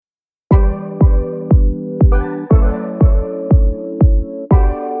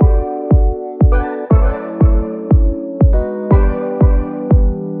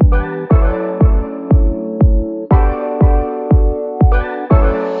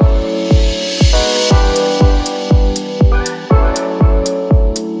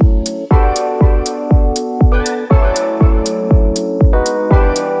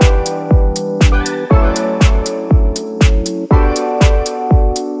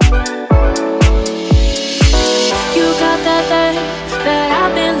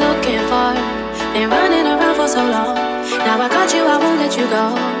I got you, I won't let you go.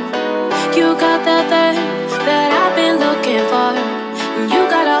 You got that thing that I've been looking for, and you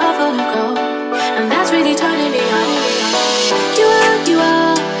got a heart full of gold, and that's really turning me on. You are, you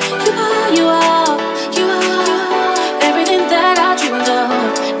are, you are, you are, you are everything that I dreamed of.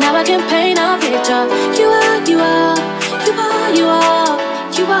 Now I can paint a picture. You are, you are, you are, you are,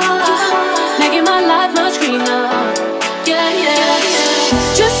 you are making my life much greener. Yeah, yeah, yeah.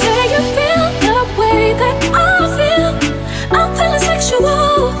 Just say you feel the way that I feel. I'm feeling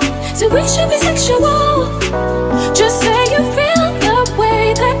sexual, so we should be sexual. Just say you feel the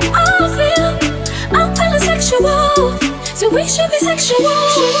way that I feel. I'm feeling sexual, so we should be sexual.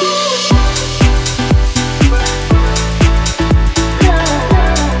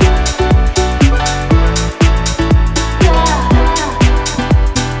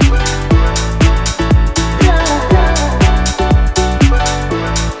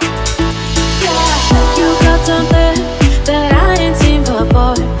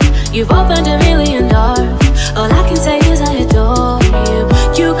 You've opened a million doors. All I can say is I adore you.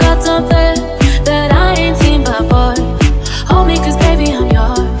 You got something that I ain't seen before. Hold me, cause baby, I'm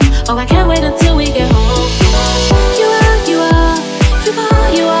yours. Oh, I can't wait until we get home. You are, you are, you are,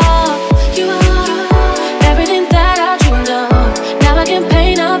 you are, you are everything that I dreamed of. Now I can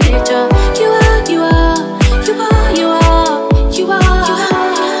paint a picture. You are, you are, you are, you are, you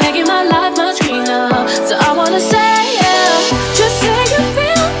are making my life much greener. So I wanna say, yeah, just say you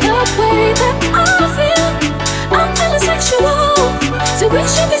feel that I feel. I'm feeling sexual, so we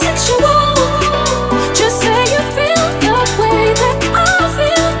should be sexual.